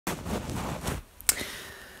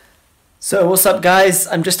So what's up guys,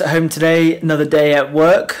 I'm just at home today, another day at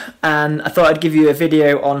work, and I thought I'd give you a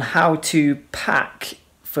video on how to pack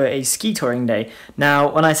for a ski touring day. Now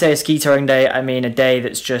when I say a ski touring day, I mean a day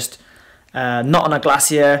that's just not on a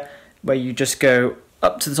glacier where you just go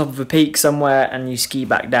up to the top of a peak somewhere and you ski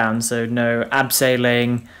back down, so no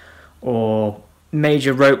abseiling or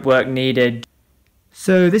major rope work needed.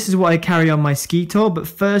 So this is what I carry on my ski tour, but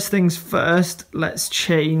first things first, let's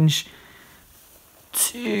change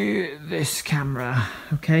to this camera,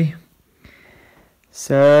 okay?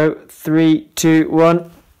 So 3, 2,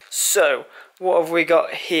 1. So what have we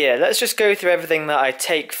got here? Let's just go through everything that I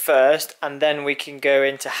take first, and then we can go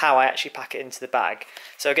into how I actually pack it into the bag.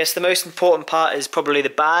 So I guess the most important part is probably the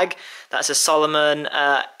bag. That's a Salomon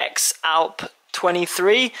X Alp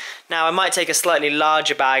 23. Now I might take a slightly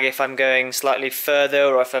larger bag if I'm going slightly further,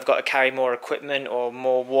 or if I've got to carry more equipment or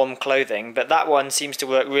more warm clothing, but that one seems to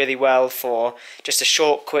work really well for just a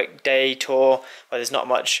short quick day tour where there's not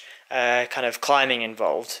much kind of climbing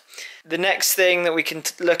involved. The next thing that we can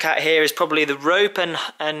look at here is probably the rope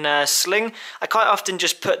and sling. I quite often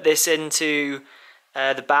just put this into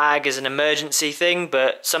the bag as an emergency thing,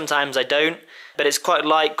 but sometimes I don't. But it's quite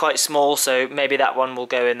light, quite small, so maybe that one will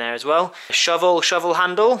go in there as well. Shovel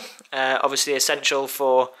handle, obviously essential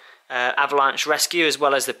for avalanche rescue, as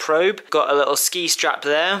well as the probe. Got a little ski strap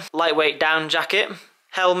there, lightweight down jacket,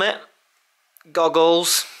 helmet,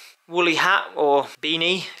 goggles, woolly hat or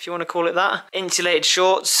beanie if you want to call it that, insulated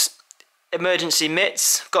shorts, emergency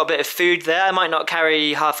mitts. Got a bit of food there. I might not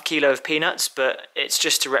carry half a kilo of peanuts, but it's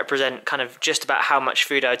just to represent kind of just about how much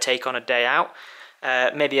food I would take on a day out.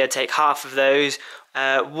 Maybe I'd take half of those.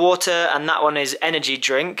 Water, and that one is energy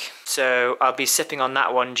drink, so I'll be sipping on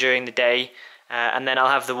that one during the day, and then I'll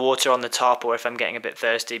have the water on the top, or if I'm getting a bit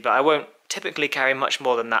thirsty, but I won't typically carry much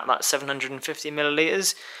more than that. That's 750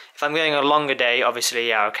 milliliters. If I'm going a longer day, obviously,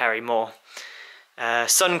 yeah, I'll carry more.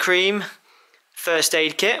 Sun cream, first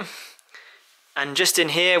aid kit, and just in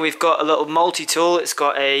here we've got a little multi-tool. It's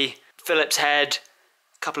got a Phillips head,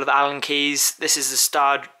 couple of Allen keys. This is a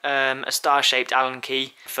star-shaped Allen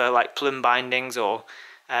key for like plumb bindings, or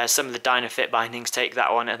some of the Dynafit bindings take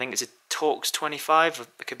that one. I think it's a Torx 25,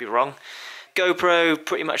 I could be wrong. GoPro,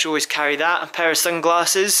 pretty much always carry that. A pair of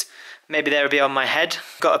sunglasses, maybe they'll be on my head.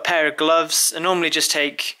 Got a pair of gloves. I normally just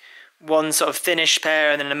take one sort of thinnish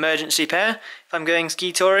pair and then an emergency pair if I'm going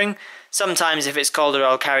ski touring. Sometimes if it's colder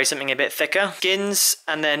I'll carry something a bit thicker. Skins,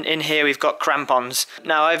 and then in here we've got crampons.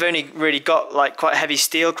 Now I've only really got like quite heavy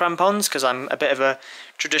steel crampons because I'm a bit of a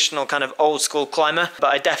traditional kind of old school climber,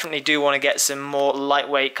 but I definitely do want to get some more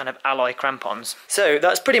lightweight kind of alloy crampons. So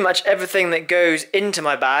that's pretty much everything that goes into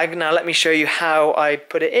my bag. Now let me show you how I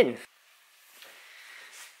put it in.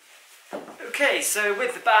 Okay, so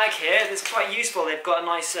with the bag here, it's quite useful. They've got a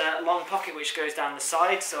nice long pocket which goes down the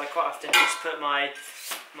side, so I quite often just put my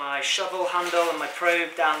shovel handle and my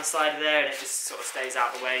probe down the side of there, and it just sort of stays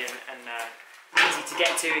out of the way and easy to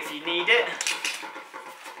get to if you need it.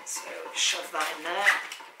 So shove that in there.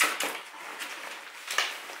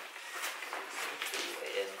 So put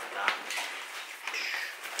it in like that.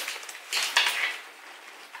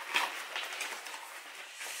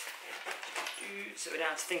 So we don't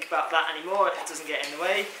have to think about that anymore, it doesn't get in the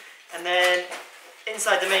way. And then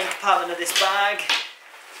inside the main compartment of this bag,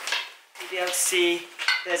 you'll be able to see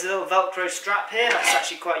there's a little Velcro strap here. That's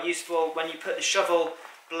actually quite useful when you put the shovel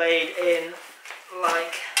blade in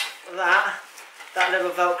like that. That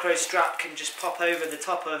little Velcro strap can just pop over the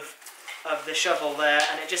top of the shovel there,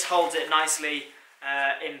 and it just holds it nicely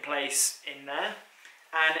in place in there.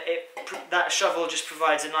 And that shovel just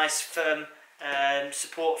provides a nice firm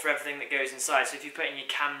support for everything that goes inside. So if you put in your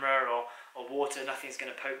camera or water, nothing's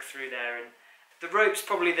going to poke through there. And the rope's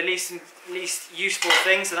probably the least useful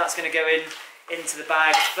thing, so that's going to go into the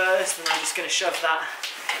bag first, and I'm just going to shove that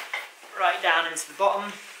right down into the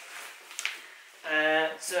bottom.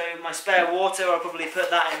 So my spare water, I'll probably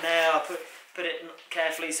put that in there. I'll put it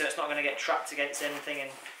carefully so it's not going to get trapped against anything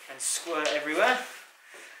and squirt everywhere.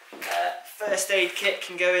 First aid kit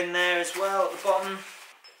can go in there as well at the bottom.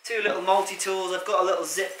 Two little multi-tools. I've got a little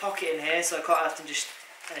zip pocket in here, so I quite often just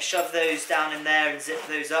kind of shove those down in there and zip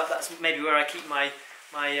those up. That's maybe where I keep my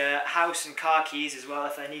house and car keys as well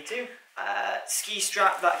if I need to. Ski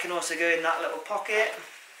strap, that can also go in that little pocket.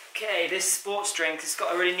 Okay, this sports drink has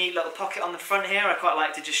got a really neat little pocket on the front here. I quite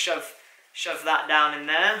like to just shove that down in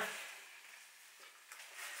there.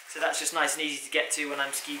 So that's just nice and easy to get to when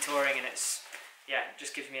I'm ski touring, and it's, yeah,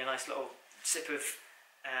 just gives me a nice little sip of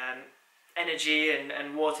energy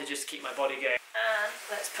and water just to keep my body going. And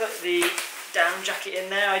let's put the down jacket in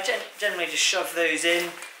there. I generally just shove those in.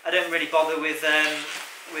 I don't really bother with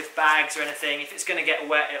bags or anything. If it's going to get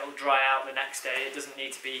wet, it'll dry out the next day. It doesn't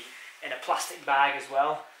need to be in a plastic bag as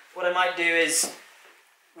well. What I might do is,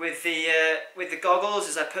 with the goggles,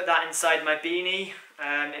 is I put that inside my beanie.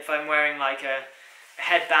 If I'm wearing like a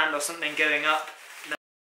headband or something going up.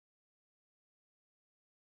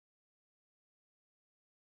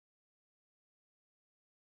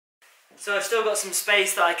 So I've still got some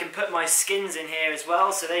space that I can put my skins in here as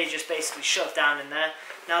well, so they just basically shove down in there.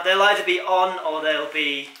 Now they'll either be on or they'll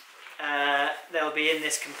be in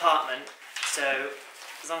this compartment, so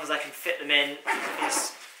as long as I can fit them in,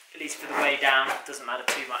 at least for the way down, it doesn't matter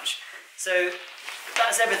too much. So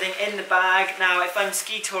that's everything in the bag. Now if I'm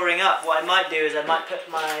ski touring up, what I might do is I might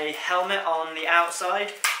put my helmet on the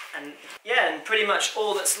outside, and yeah, and pretty much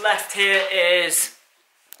all that's left here is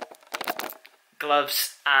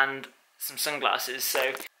gloves and some sunglasses.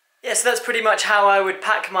 So yeah, so that's pretty much how I would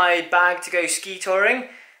pack my bag to go ski touring.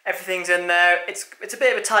 Everything's in there. It's a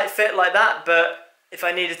bit of a tight fit like that, but if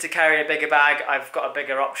I needed to carry a bigger bag, I've got a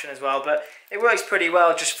bigger option as well. But it works pretty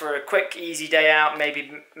well just for a quick, easy day out,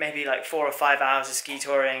 maybe like 4 or 5 hours of ski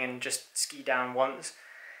touring and just ski down once.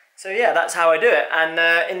 So yeah, that's how I do it. And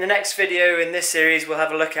in the next video in this series, we'll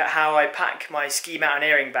have a look at how I pack my ski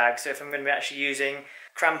mountaineering bag. So if I'm going to be actually using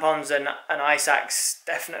crampons and an ice axe,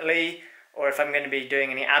 definitely, or if I'm going to be doing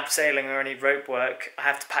any abseiling or any rope work, I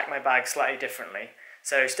have to pack my bag slightly differently.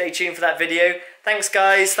 So stay tuned for that video. Thanks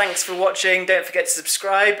guys, thanks for watching. Don't forget to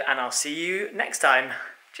subscribe, and I'll see you next time.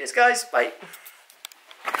 Cheers guys, bye.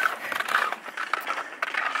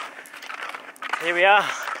 Here we are,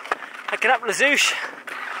 hiking up Lazouche.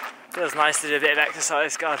 Feels nice to do a bit of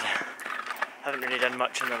exercise, God. Haven't really done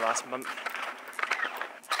much in the last month.